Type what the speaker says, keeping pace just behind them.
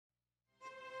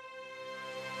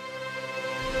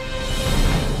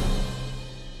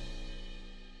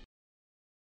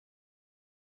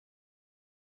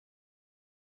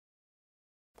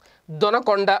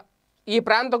దొనకొండ ఈ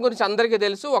ప్రాంతం గురించి అందరికీ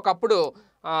తెలుసు. ఒకప్పుడు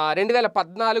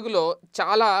 2014లో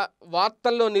చాలా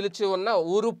వార్తల్లో నిలిచి ఉన్న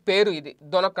ఊరు పేరు ఇది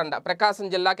దొనకొండ. ప్రకాశం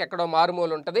జిల్లాకి ఎక్కడో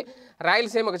మారుమూల ఉంటుంది,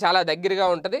 రాయలసీమకు చాలా దగ్గరగా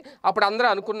ఉంటుంది. అప్పుడు అందరూ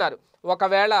అనుకున్నారు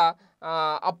ఒకవేళ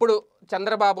అప్పుడు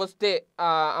చంద్రబాబు వస్తే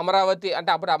అమరావతి,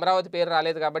 అంటే అప్పుడు అమరావతి పేరు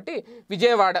రాలేదు కాబట్టి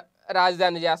విజయవాడ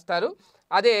రాజధాని చేస్తారు,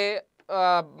 అదే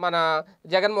మన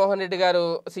జగన్మోహన్ రెడ్డి గారు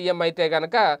సీఎం అయితే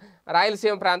కనుక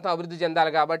రాయలసీమ ప్రాంతం అభివృద్ధి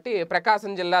చెందాలి కాబట్టి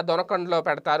ప్రకాశం జిల్లా దొనకొండలో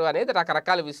పెడతారు అనేది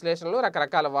రకరకాల విశ్లేషణలు,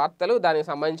 రకరకాల వార్తలు, దానికి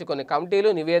సంబంధించి కొన్ని కమిటీలు,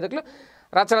 నివేదికలు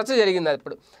రచరచ జరిగింది.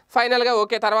 ఇప్పుడు ఫైనల్గా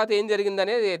ఓకే, తర్వాత ఏం జరిగింది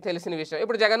అనేది తెలిసిన విషయం.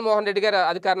 ఇప్పుడు జగన్మోహన్ రెడ్డి గారు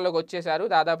అధికారంలోకి వచ్చేసారు,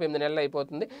 దాదాపు 8 నెలలు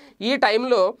అయిపోతుంది. ఈ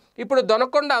టైంలో ఇప్పుడు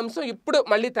దొనకొండ అంశం ఇప్పుడు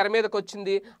మళ్ళీ తెర మీదకి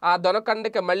వచ్చింది. ఆ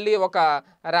దొనకొండకి మళ్ళీ ఒక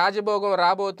రాజభోగం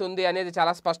రాబోతుంది అనేది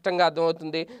చాలా స్పష్టంగా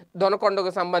అర్థమవుతుంది.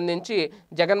 దొనకొండకు సంబంధించి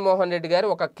జగన్మోహన్ రెడ్డి గారు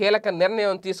ఒక కీలక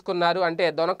నిర్ణయం తీసుకున్నారు. అంటే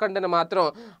దొనకొండను మాత్రం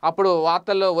అప్పుడు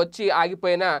వార్తల్లో వచ్చి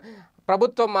ఆగిపోయిన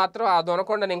ప్రభుత్వం మాత్రం ఆ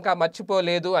దొనకొండను ఇంకా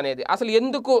మర్చిపోలేదు అనేది. అసలు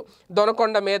ఎందుకు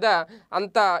దొనకొండ మీద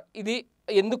అంత ఇది,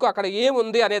 ఎందుకు అక్కడ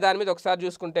ఏముంది అనే దాని మీద ఒకసారి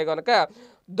చూసుకుంటే కనుక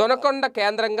దొనకొండ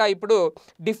కేంద్రంగా ఇప్పుడు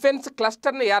డిఫెన్స్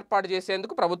క్లస్టర్ని ఏర్పాటు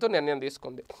చేసేందుకు ప్రభుత్వం నిర్ణయం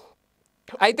తీసుకుంది.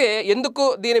 అయితే ఎందుకు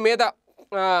దీని మీద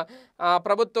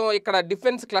ప్రభుత్వం ఇక్కడ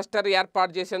డిఫెన్స్ క్లస్టర్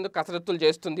ఏర్పాటు చేసేందుకు కసరత్తులు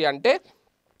చేస్తుంది అంటే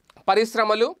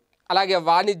పరిశ్రమలు, అలాగే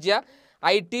వాణిజ్య,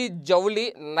 ఐటీ, జౌళి,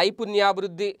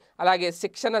 నైపుణ్యాభివృద్ధి, అలాగే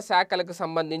శిక్షణ శాఖలకు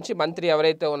సంబంధించి మంత్రి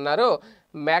ఎవరైతే ఉన్నారో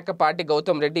మేకపాటి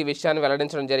గౌతమ్ రెడ్డి ఈ విషయాన్ని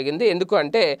వెల్లడించడం జరిగింది. ఎందుకు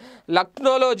అంటే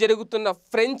లక్నోలో జరుగుతున్న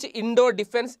ఫ్రెంచ్ ఇండో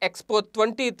డిఫెన్స్ ఎక్స్పో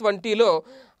 2020లో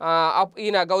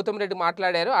ఈయన గౌతమ్ రెడ్డి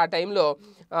మాట్లాడారు. ఆ టైంలో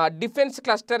డిఫెన్స్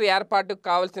క్లస్టర్ ఏర్పాటుకు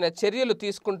కావాల్సిన చర్యలు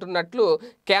తీసుకుంటున్నట్లు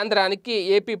కేంద్రానికి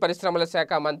ఏపీ పరిశ్రమల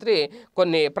శాఖ మంత్రి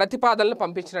కొన్ని ప్రతిపాదనలు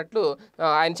పంపించినట్లు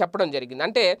ఆయన చెప్పడం జరిగింది.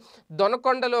 అంటే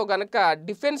దొనకొండలో గనక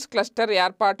డిఫెన్స్ క్లస్టర్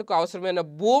ఏర్పాటుకు అవసరమైన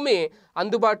భూమి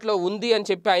అందుబాటులో ఉంది అని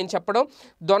చెప్పి ఆయన చెప్పడం,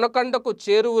 దొనకొండకు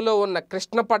చేరువలో ఉన్న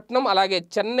కృష్ణపట్నం అలాగే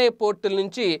చెన్నై పోర్టుల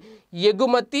నుంచి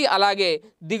ఎగుమతి అలాగే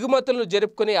దిగుమతులను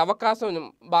జరుపుకునే అవకాశం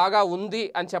బాగా ఉంది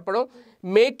అని చెప్పడం,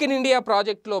 మేక్ ఇన్ ఇండియా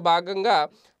ప్రాజెక్టులో భాగంగా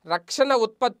రక్షణ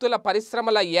ఉత్పత్తుల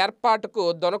పరిశ్రమల ఏర్పాటుకు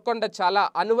దొనకొండ చాలా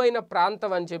అనువైన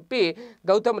ప్రాంతం అని చెప్పి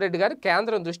గౌతమ్ రెడ్డి గారు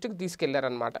కేంద్రం దృష్టికి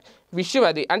తీసుకెళ్లారనమాట. విషయం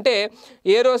అది. అంటే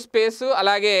ఏరోస్పేస్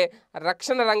అలాగే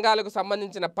రక్షణ రంగాలకు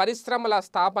సంబంధించిన పరిశ్రమల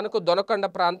స్థాపనకు దొనకొండ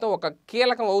ప్రాంతం ఒక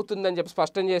కీలకం అవుతుందని చెప్పి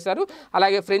స్పష్టం చేశారు.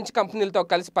 అలాగే ఫ్రెంచ్ కంపెనీలతో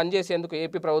కలిసి పనిచేసేందుకు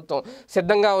ఏపీ ప్రభుత్వం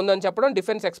సిద్ధంగా ఉందని చెప్పడం,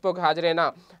 డిఫెన్స్ ఎక్స్పోకి హాజరైన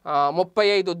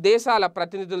 35 దేశాల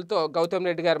ప్రతినిధులతో గౌతమ్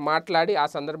రెడ్డి గారు మాట్లాడి ఆ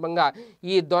సందర్భంగా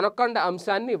ఈ దొనకొండ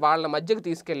అంశాన్ని వాళ్ళ మధ్యకు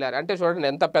తీసుకెళ్లారు. అంటే చూడండి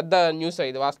ఎంత పెద్ద న్యూస్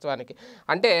ఇది వాస్తవానికి.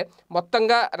 అంటే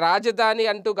మొత్తంగా రాజధాని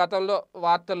అంటూ గతంలో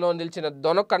వార్తల్లో నిలిచిన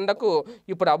దొనకొండకు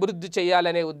ఇప్పుడు అభివృద్ధి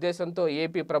చేయాలనే ఉద్దేశంతో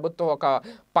ఏపీ ప్రభుత్వం ఒక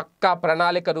పక్కా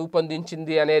ప్రణాళిక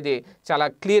రూపొందించింది అనేది చాలా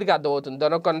క్లియర్గా అర్థమవుతుంది.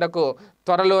 దొనకొండకు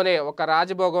త్వరలోనే ఒక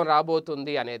రాజభోగం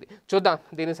రాబోతుంది అనేది. చూద్దాం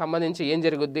దీనికి సంబంధించి ఏం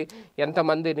జరుగుద్ది,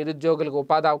 ఎంతమంది నిరుద్యోగులకు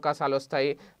ఉపాధి అవకాశాలు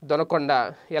వస్తాయి, దొనకొండ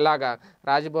ఎలాగా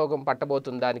రాజభోగం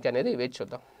పట్టబోతుంది దానికి అనేది వేచి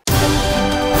చూద్దాం.